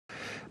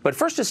But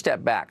first, to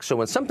step back. So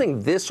when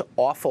something this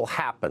awful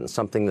happens,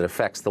 something that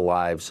affects the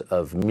lives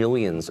of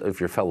millions of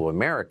your fellow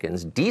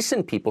Americans,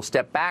 decent people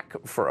step back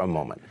for a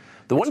moment.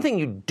 The one thing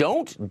you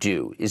don't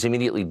do is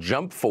immediately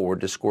jump forward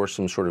to score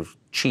some sort of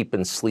cheap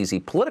and sleazy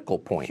political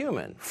point.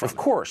 Of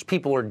course,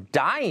 people are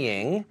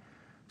dying,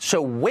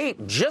 so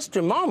wait just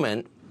a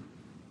moment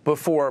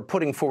before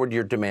putting forward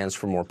your demands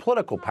for more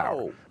political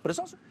power. But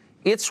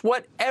it's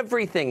what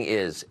everything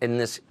is in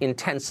this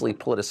intensely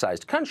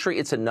politicized country.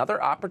 It's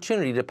another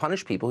opportunity to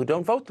punish people who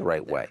don't vote the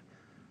right way.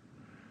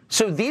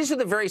 So these are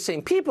the very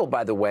same people,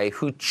 by the way,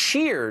 who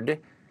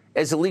cheered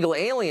as illegal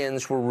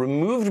aliens were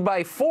removed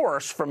by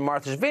force from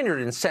Martha's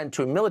Vineyard and sent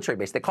to a military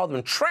base. They called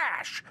them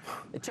trash.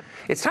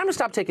 It's time to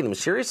stop taking them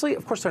seriously.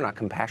 Of course, they're not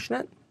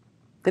compassionate.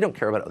 They don't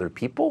care about other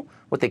people.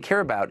 What they care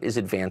about is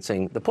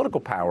advancing the political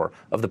power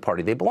of the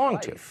party they belong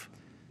to.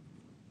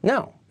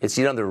 No, it's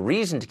another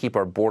reason to keep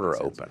our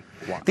border open.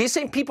 These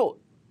same people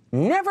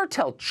never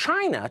tell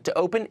China to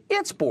open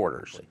its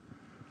borders.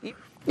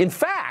 In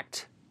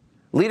fact,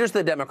 leaders of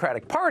the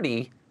Democratic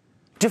Party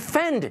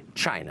defend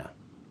China.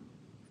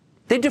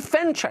 They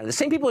defend China. The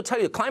same people who tell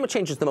you climate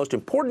change is the most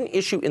important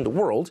issue in the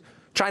world.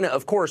 China,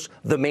 of course,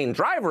 the main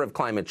driver of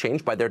climate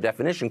change by their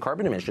definition,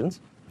 carbon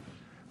emissions.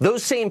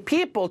 Those same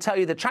people tell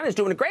you that China's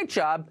doing a great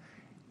job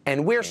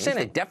and we're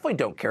sinning. They definitely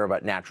don't care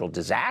about natural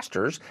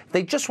disasters.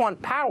 They just want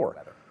power.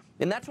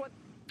 And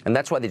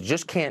that's why they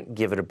just can't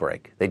give it a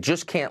break. They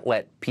just can't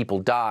let people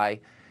die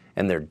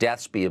and their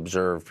deaths be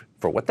observed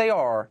for what they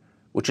are,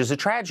 which is a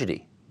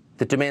tragedy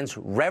that demands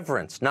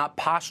reverence, not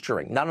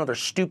posturing, not another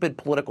stupid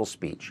political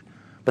speech.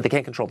 But they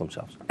can't control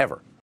themselves,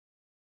 ever.